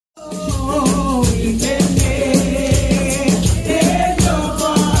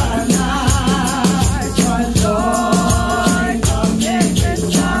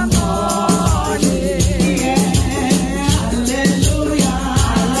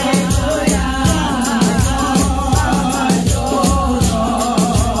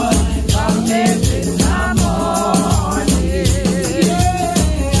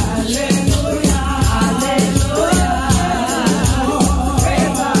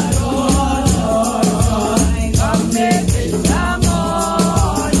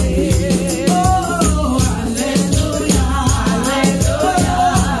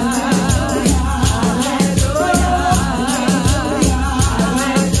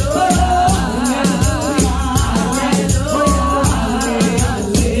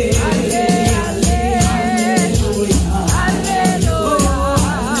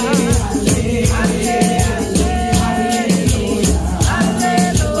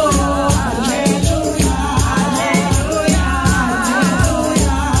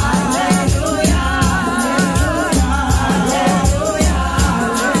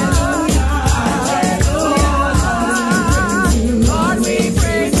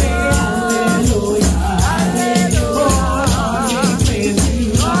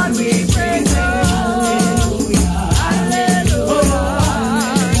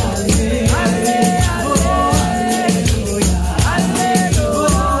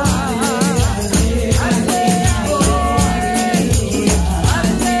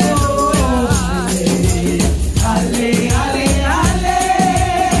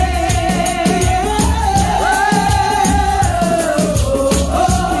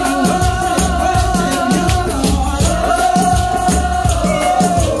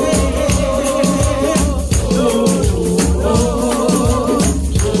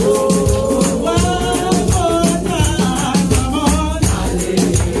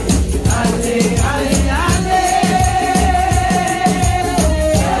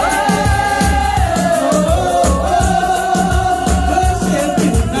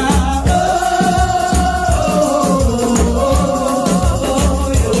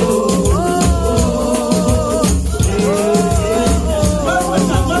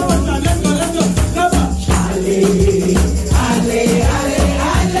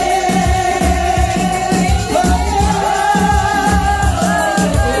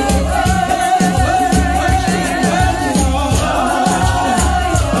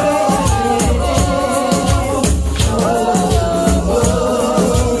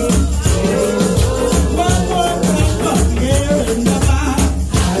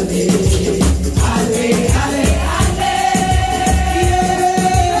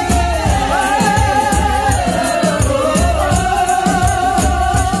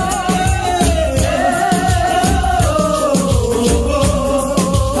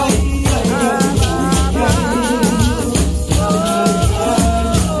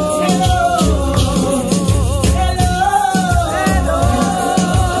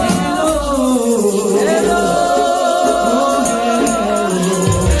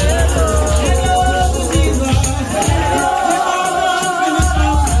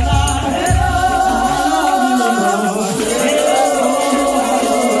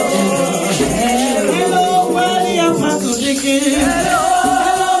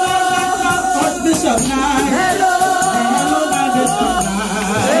of night. Hello, darkness of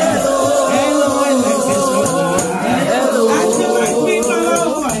night. Hello, electricity of night. And to my people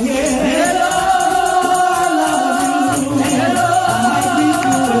over here. Hello, hello, my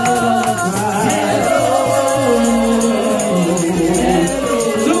people over here.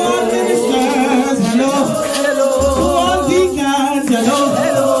 To all ministers, hello. To all deacons, hello.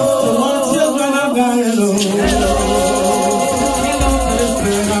 To all children of God, hello.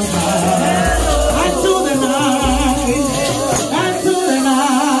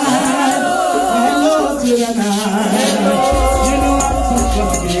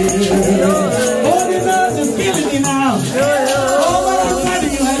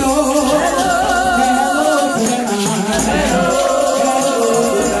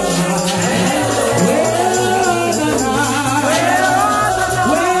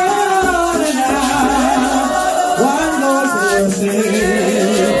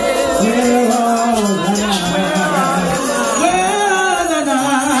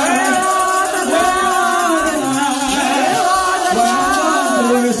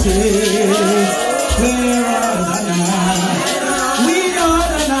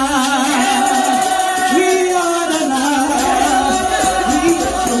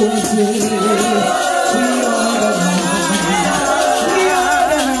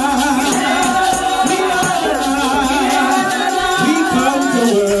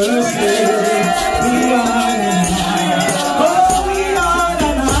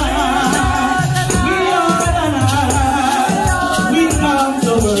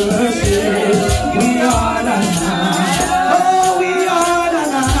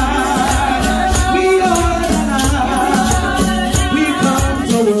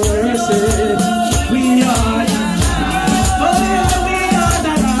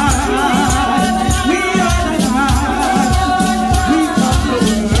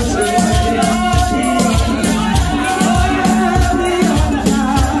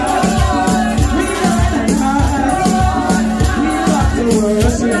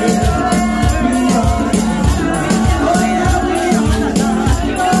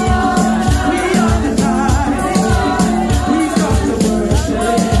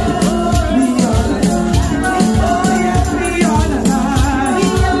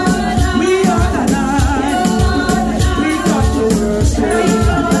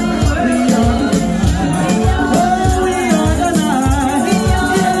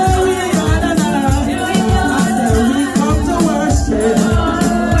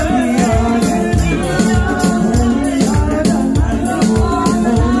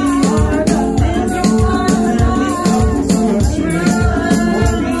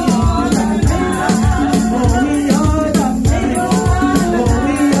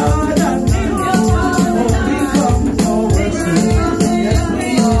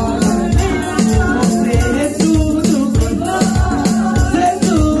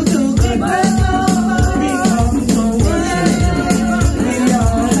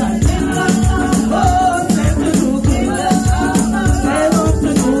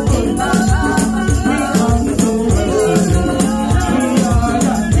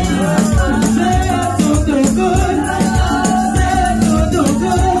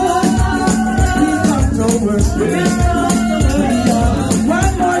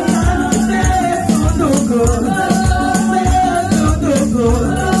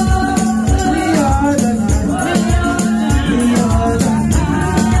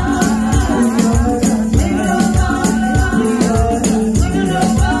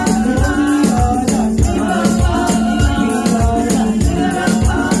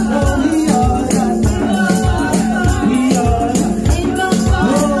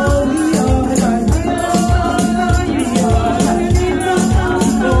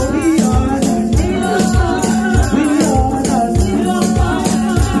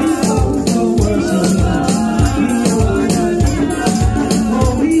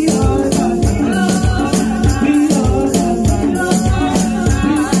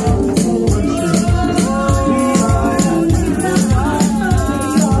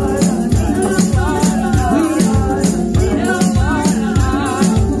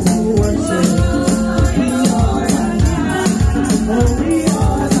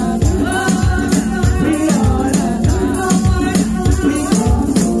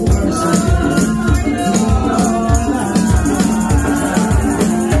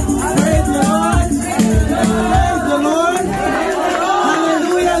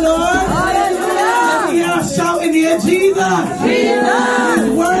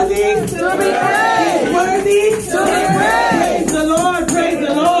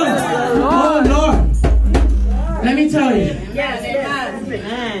 Yes, We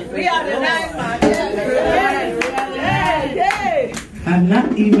are the nine, I'm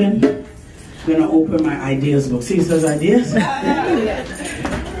not even gonna open my ideas book. See, it says ideas.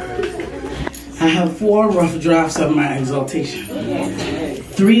 I have 4 rough drafts of my exaltation.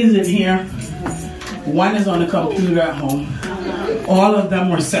 3 is in here. 1 is on the computer at home. All of them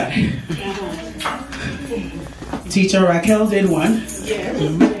were set. Teacher Raquel did 1.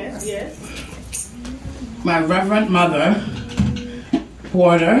 Yes. My Reverend Mother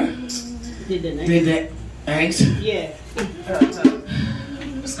Porter did the eggs. Yeah.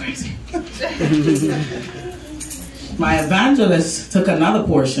 It's crazy. My evangelist took another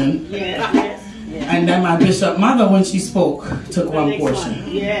portion. Yes. And then my bishop mother, when she spoke, took 1 portion.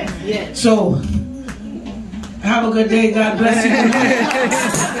 Yes. So, have a good day. God bless you.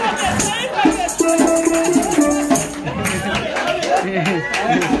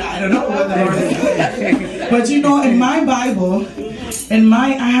 I don't know what the Lord is. But you know, in my Bible,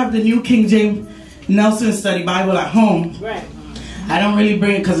 I have the New King James Nelson Study Bible at home. Right. I don't really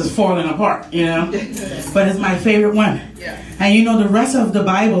bring it because it's falling apart, you know. But it's my favorite one. And you know, the rest of the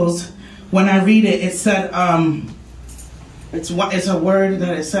Bibles, when I read it, it said, it's a word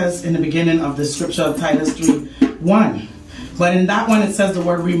that it says in the beginning of the scripture of Titus 3:1. But in that one, it says the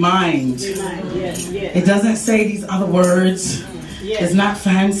word remind. It doesn't say these other words. It's not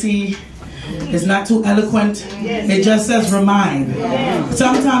fancy. It's not too eloquent. It just says remind.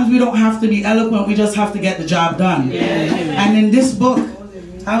 Sometimes we don't have to be eloquent. We just have to get the job done. And in this book,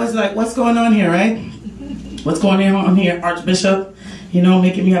 I was like, what's going on here, right? What's going on here, Archbishop? You know,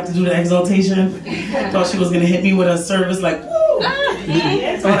 making me have to do the exaltation. Thought she was going to hit me with a service like, woo!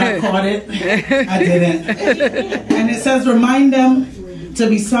 Thought I caught it. I didn't. And it says, remind them to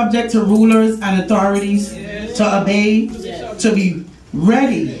be subject to rulers and authorities, to obey, to be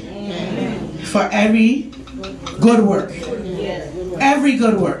ready for every good work. Every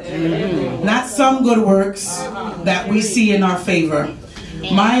good work. Not some good works that we see in our favor.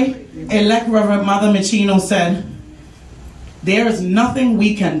 My elect Reverend Mother Machino said, there is nothing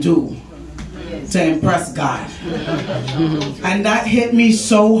we can do to impress God. And that hit me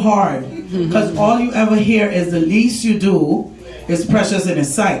so hard, because all you ever hear is the least you do is precious in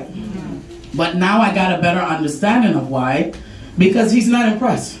His sight. But now I got a better understanding of why. Because He's not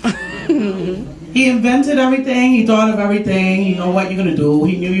impressed. He invented everything. He thought of everything. He know what you're going to do.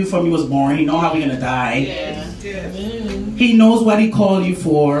 He knew you from you was born. He know how you're going to die. He knows what He called you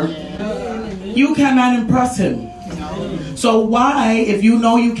for. You cannot impress Him. So why, if you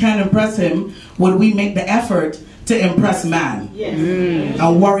know you can't impress Him, would we make the effort to impress man?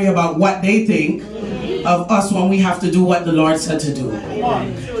 And worry about what they think of us when we have to do what the Lord said to do?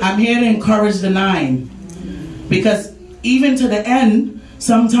 I'm here to encourage the 9. Because even to the end,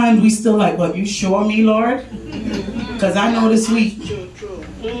 sometimes we still like, well, you sure me, Lord? Because I know this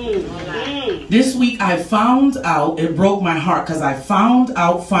week I found out, it broke my heart, because I found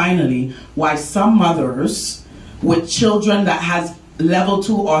out finally why some mothers with children that has level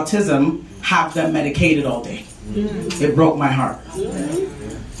 2 autism have them medicated all day. It broke my heart.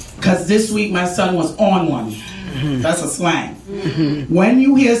 Because this week my son was on one. That's a slang. When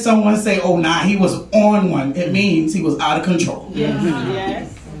you hear someone say, oh, nah, he was on one, it means he was out of control.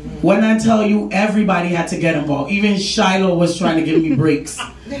 When I tell you, everybody had to get involved. Even Shiloh was trying to give me breaks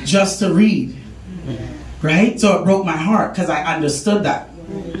just to read. Right? So it broke my heart because I understood that.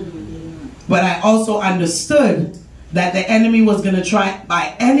 But I also understood that the enemy was going to try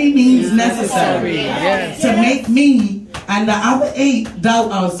by any means necessary to make me and the other 8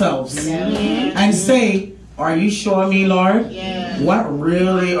 doubt ourselves and say, are you sure me, Lord? What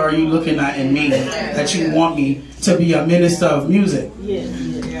really are you looking at in me that you want me to be a minister of music?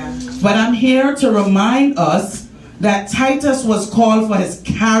 But I'm here to remind us that Titus was called for his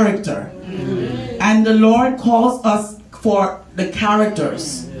character. And the Lord calls us for the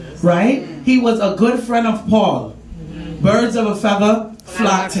characters, right? He was a good friend of Paul. Birds of a feather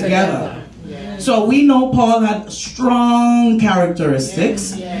flock together. So we know Paul had strong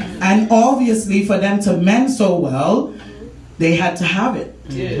characteristics, and obviously for them to mend so well, they had to have it.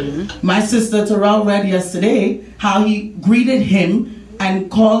 My sister Terrell read yesterday how he greeted him and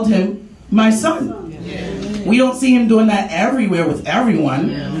called him my son. We don't see him doing that everywhere with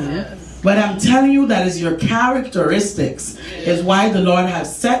everyone. But I'm telling you, that is your characteristics, is why the Lord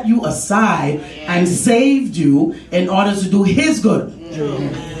has set you aside and saved you in order to do His good.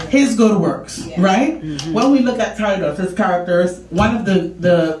 His good works, right? When we look at Titus, his characters, one of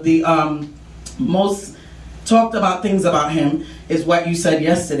the most talked about things about him is what you said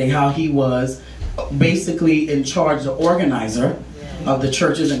yesterday, how he was basically in charge, the organizer of the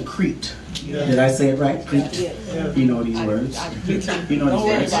churches in Crete. Did I say it right? You know these words. You know these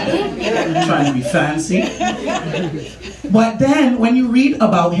words. Trying to be fancy. But then when you read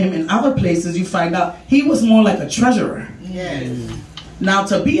about him in other places, you find out he was more like a treasurer. Now,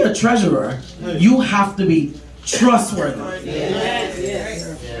 to be a treasurer, you have to be trustworthy.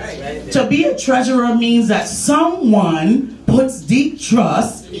 To be a treasurer means that someone puts deep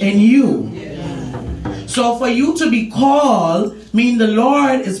trust in you. So for you to be called means the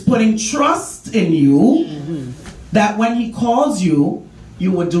Lord is putting trust in you that when he calls you,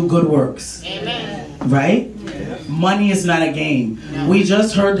 you will do good works. Amen. Right? Money is not a game. We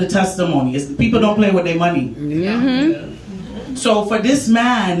just heard the testimony. People don't play with their money. So for this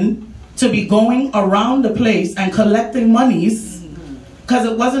man to be going around the place and collecting monies, because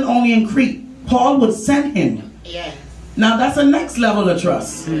it wasn't only in Crete, Paul would send him. Now that's a next level of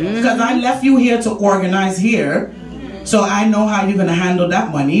trust. Because I left you here to organize here, so I know how you're going to handle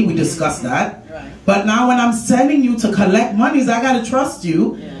that money. We discussed that. But now when I'm sending you to collect monies, I got to trust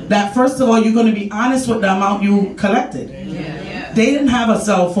you that first of all, you're going to be honest with the amount you collected. They didn't have a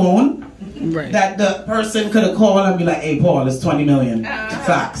cell phone that the person could have called and be like, hey, Paul, it's 20 million.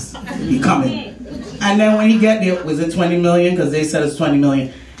 Facts. He coming. And then when he get there, was it 20 million? Because they said it's 20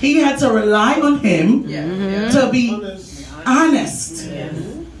 million. He had to rely on him to be honest.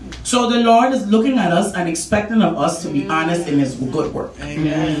 So the Lord is looking at us and expecting of us to be honest in his good work.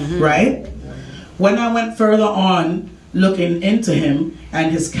 Right? When I went further on looking into him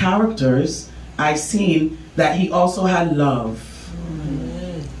and his characters, I seen that he also had love.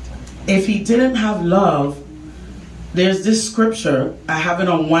 If he didn't have love, there's this scripture, I have it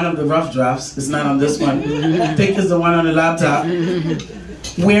on one of the rough drafts, it's not on this one, I think it's the one on the laptop,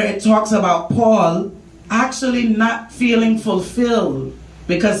 where it talks about Paul actually not feeling fulfilled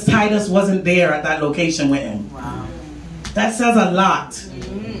because Titus wasn't there at that location with him. Wow. That says a lot.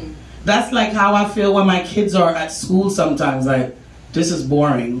 That's like how I feel when my kids are at school sometimes, like, this is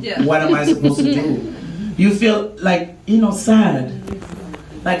boring, what am I supposed to do? You feel like, you know, sad.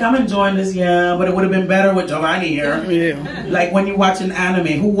 Like, I'm enjoying this, but it would have been better with Giovanni here. Like when you watch an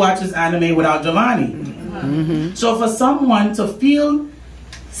anime, who watches anime without Giovanni? So for someone to feel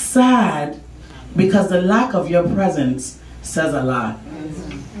sad because the lack of your presence says a lot.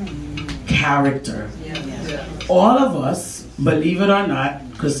 Character. All of us, believe it or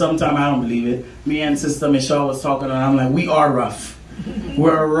not, because sometimes I don't believe it, me and Sister Michelle was talking and I'm like, we are rough.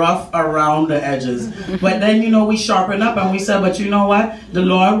 We're rough around the edges. But then, you know, we sharpen up and we said, but you know what? The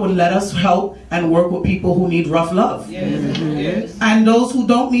Lord would let us help and work with people who need rough love. And those who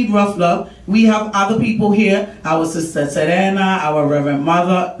don't need rough love, we have other people here, our Sister Serena, our Reverend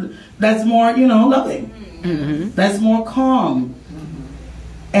Mother, that's more, you know, loving. That's more calm.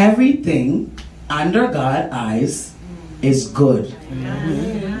 Everything under God's eyes is good.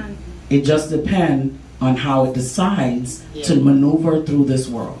 It just depends on how it decides to maneuver through this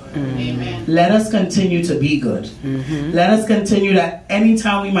world. Let us continue to be good. Let us continue that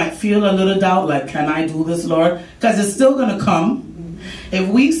anytime we might feel a little doubt, like, can I do this, Lord? Because it's still going to come. If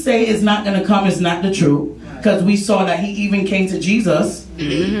we say it's not going to come, it's not the truth. Because we saw that he even came to Jesus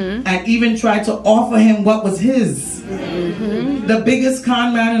and even tried to offer him what was his. The biggest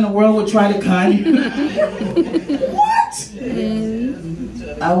con man in the world would try to con you. What?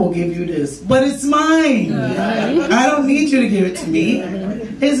 I will give you this, but it's mine. I don't need you to give it to me.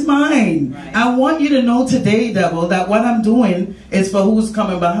 It's mine. I want you to know today, devil, that what I'm doing is for who's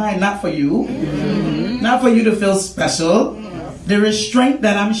coming behind, not for you. Not for you to feel special. The restraint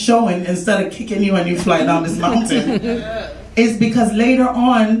that I'm showing instead of kicking you and you fly down this mountain is because later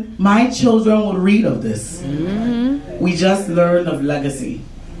on my children will read of this. We just learned of legacy.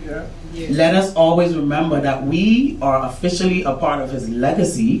 Let us always remember that we are officially a part of his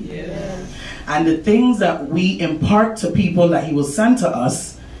legacy. And the things that we impart to people that he will send to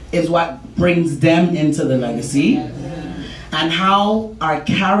us is what brings them into the legacy. And how our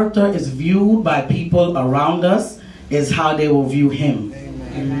character is viewed by people around us is how they will view him.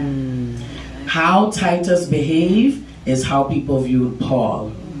 How Titus behaved is how people viewed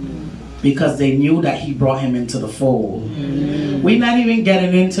Paul. Because they knew that he brought him into the fold. We're not even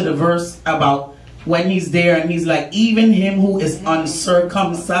getting into the verse about when he's there and he's like, even him who is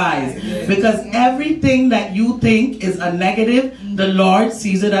uncircumcised. Because everything that you think is a negative, the Lord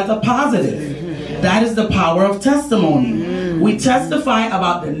sees it as a positive. That is the power of testimony. We testify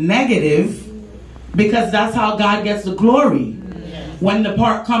about the negative because that's how God gets the glory. When the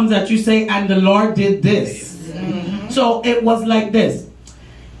part comes that you say, and the Lord did this. So it was like this.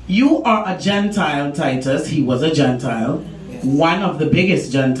 You are a Gentile, Titus. He was a Gentile. One of the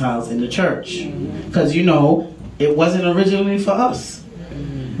biggest Gentiles in the church. Because, you know, it wasn't originally for us.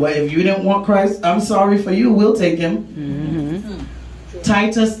 Well, if you didn't want Christ, I'm sorry for you. We'll take him.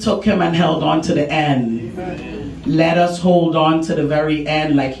 Titus took him and held on to the end. Let us hold on to the very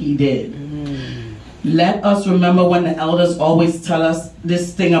end like he did. Let us remember when the elders always tell us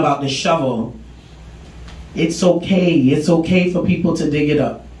this thing about the shovel. It's okay. It's okay for people to dig it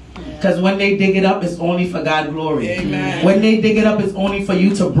up. Because when they dig it up, it's only for God's glory. Amen. When they dig it up, it's only for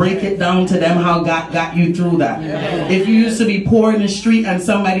you to break it down to them how God got you through that. Yeah. If you used to be poor in the street and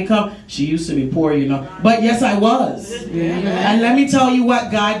somebody come, she used to be poor, you know. But yes, I was. Yeah. And let me tell you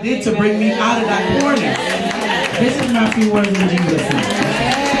what God did to bring me out of that poorness. This is my few words in Jesus' name.